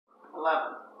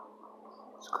11.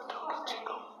 Let's go talk to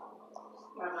Chico.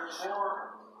 And there's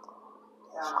more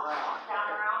down around. Down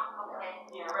around? Okay.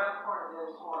 Yeah, around the corner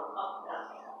there's more.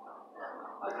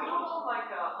 People like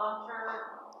a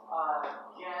Hunter,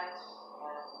 Jet,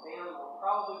 and Bailey will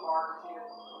probably mark you.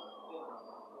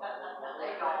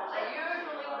 They don't. They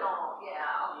usually don't.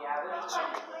 Yeah. Yeah, they're just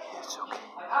like, It's okay.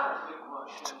 like Hunter's good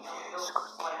mush. He'll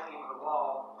slam me into the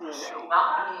wall. Yeah.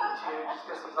 Not mean to, just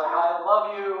because he's like, I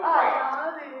love you. I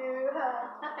love you.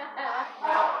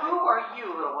 Now, who are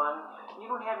you, little one? You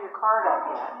don't have your card up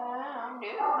yet. I'm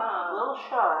new, A little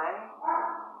shy.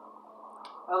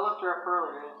 I looked her up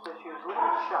earlier and said she was a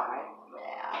little shy.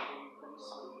 Yeah. Pretty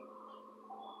sweet.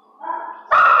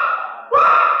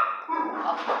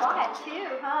 Oh, quiet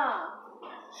too, huh?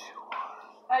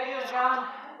 How you doing, John?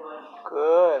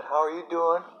 Good. How are you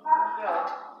doing? Good.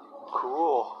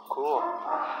 Cool. Cool.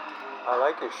 I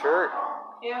like your shirt.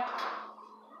 Yeah.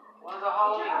 One of the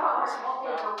Halloween ones.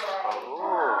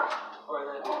 Oh. Or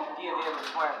the Dia de los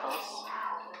Muertos.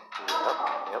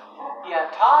 Yep.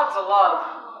 Yeah, Todd's a love.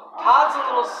 Todd's a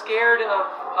little scared of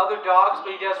other dogs,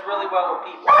 but he does really well with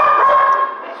people.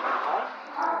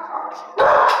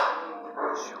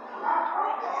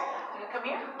 Come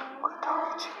here. Good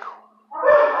talking, Chico.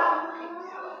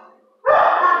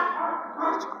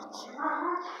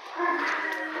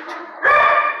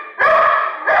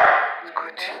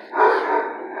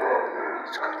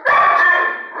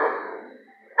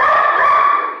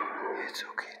 It's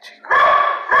okay, Chico.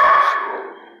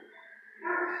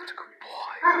 It's a good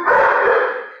boy.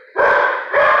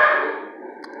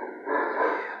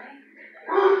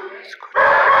 It's good.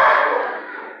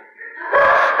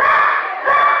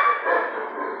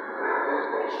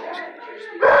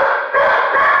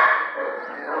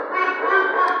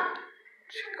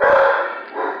 Chico.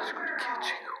 It's a good kid,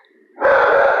 Chico.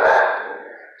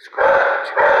 It's a good kid,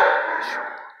 Chico.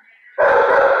 Sure.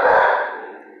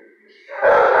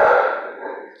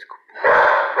 It's a good boy.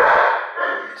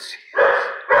 Yes, he is.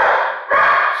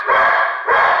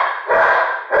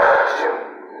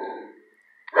 Sure.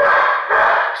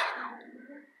 Chico.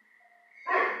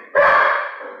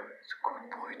 It's a good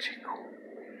boy, Chico.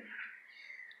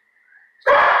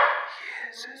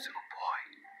 Yes, it's a good boy.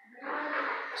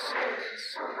 Yes, it is.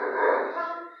 It's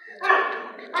a good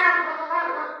doggy, Chico.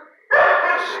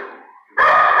 Sure.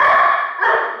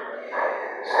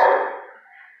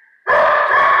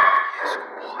 Yes,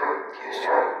 good boy. Yes,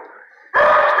 you are.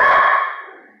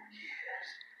 Yes.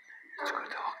 It's a good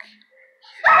doggy.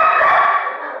 Yes.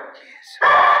 Yes, it's a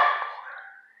good boy.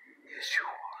 Yes, you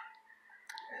are.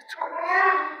 It's a good boy.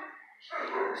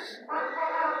 Yes.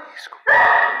 He's a good boy.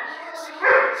 Yes, he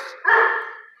is.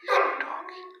 He's a good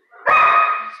doggy.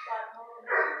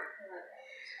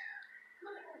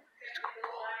 It's a good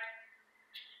boy.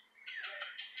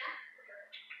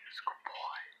 It's a good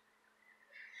boy.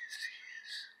 Yes, he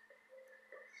is.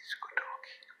 He's a good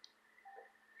doggy.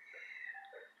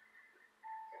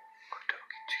 Good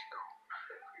doggy, Chico.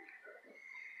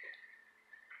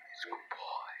 He's a good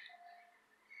boy.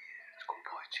 It's a good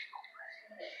boy, Chico.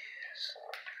 Yes.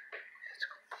 It's a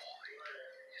good boy.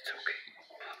 It's okay.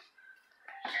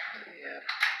 Yeah.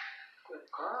 Good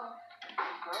girl.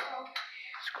 Good girl.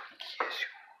 It's good. Yes, you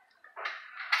are.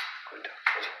 Good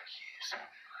doggy, Chico. Yes.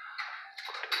 It's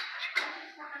good doggy, Chico.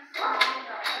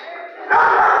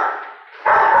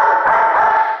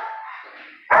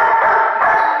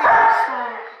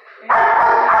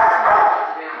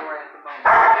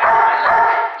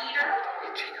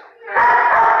 Chico. I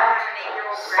have an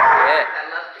 8-year-old grandma that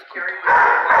loves to carry me.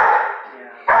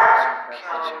 Yeah. It's okay,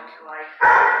 Chico.